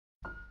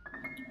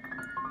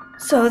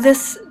So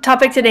this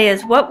topic today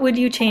is, what would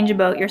you change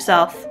about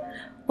yourself?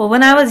 Well,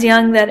 when I was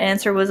young, that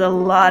answer was a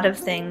lot of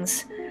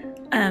things.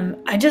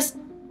 I just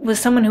was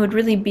someone who would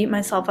really beat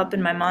myself up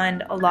in my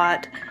mind a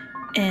lot.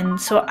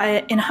 And so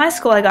in high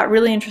school, I got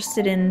really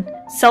interested in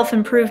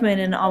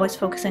self-improvement and always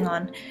focusing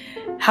on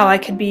how I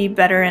could be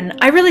better. And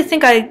I really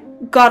think I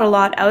got a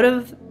lot out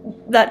of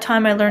that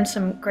time. I learned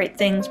some great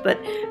things, but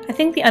I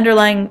think the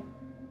underlying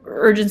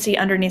urgency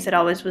underneath it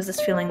always was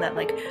this feeling that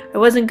like I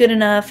wasn't good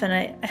enough and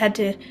I had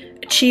to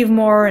achieve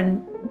more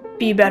and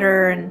be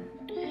better and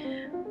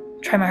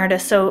try my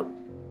hardest. So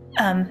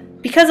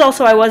because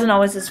also I wasn't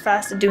always as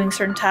fast at doing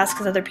certain tasks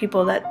as other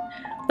people, that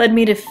led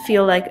me to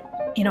feel like,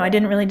 you know, I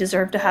didn't really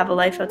deserve to have a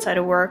life outside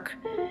of work,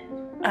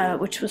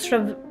 which was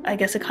sort of, I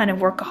guess, a kind of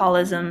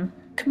workaholism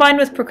combined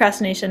with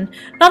procrastination.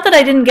 Not that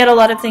I didn't get a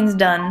lot of things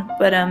done,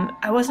 but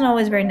I wasn't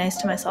always very nice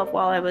to myself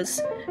while I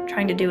was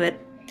trying to do it.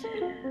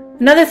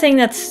 Another thing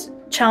that's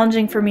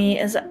challenging for me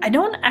is I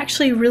don't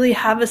actually really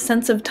have a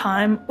sense of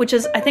time, which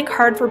is, I think,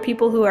 hard for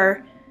people who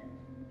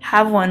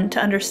have one to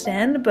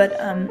understand, but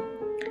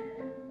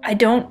I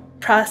don't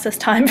process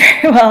time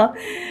very well.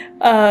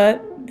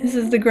 This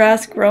is the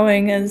grass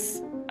growing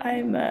as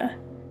I'm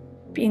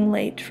being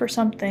late for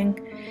something.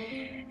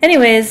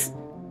 Anyways,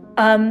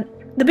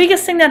 the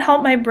biggest thing that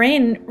helped my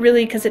brain,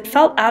 really, because it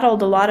felt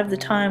addled a lot of the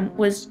time,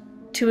 was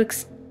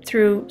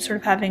through sort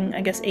of having,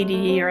 I guess,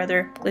 ADD or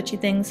other glitchy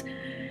things.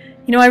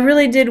 You know, I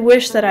really did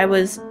wish that I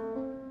was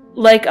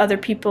like other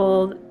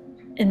people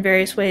in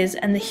various ways,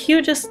 and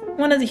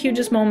one of the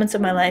hugest moments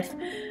of my life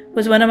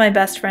was one of my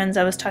best friends.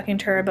 I was talking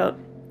to her about,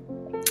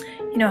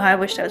 you know, how I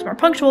wished I was more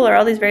punctual or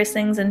all these various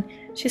things, and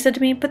she said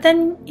to me, but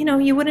then, you know,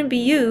 you wouldn't be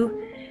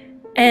you.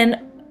 And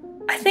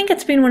I think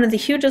it's been one of the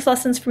hugest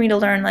lessons for me to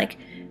learn, like,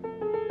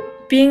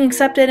 being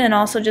accepted and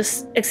also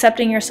just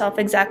accepting yourself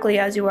exactly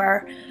as you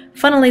are,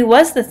 funnily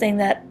was the thing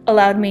that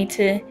allowed me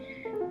to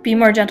be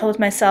more gentle with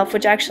myself,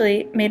 which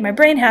actually made my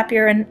brain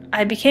happier, and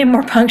I became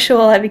more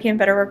punctual, I became a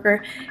better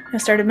worker, I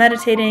started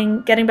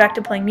meditating. Getting back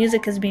to playing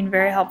music has been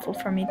very helpful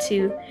for me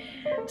too.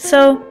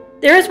 So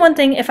there is one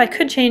thing, if I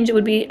could change, it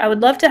would be, I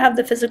would love to have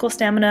the physical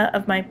stamina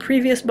of my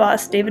previous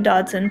boss, David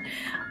Dodson.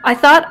 I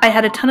thought I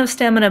had a ton of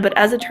stamina, but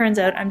as it turns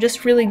out, I'm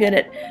just really good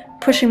at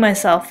pushing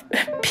myself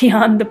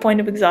beyond the point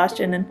of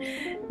exhaustion, and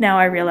now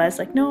I realize,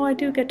 like, no, I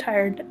do get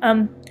tired.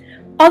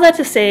 All that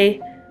to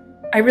say,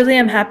 I really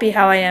am happy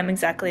how I am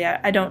exactly.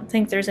 I don't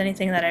think there's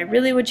anything that I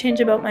really would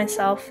change about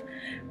myself.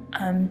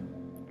 I'm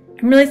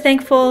really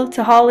thankful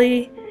to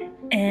Holly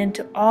and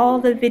to all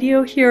the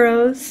video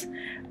heroes.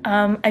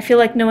 I feel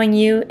like knowing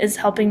you is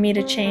helping me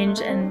to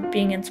change and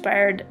being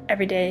inspired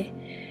every day.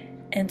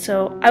 And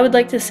so I would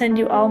like to send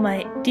you all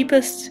my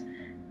deepest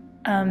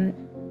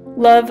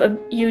love of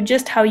you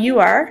just how you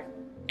are.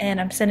 And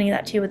I'm sending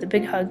that to you with a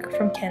big hug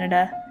from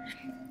Canada.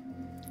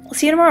 I'll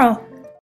see you tomorrow.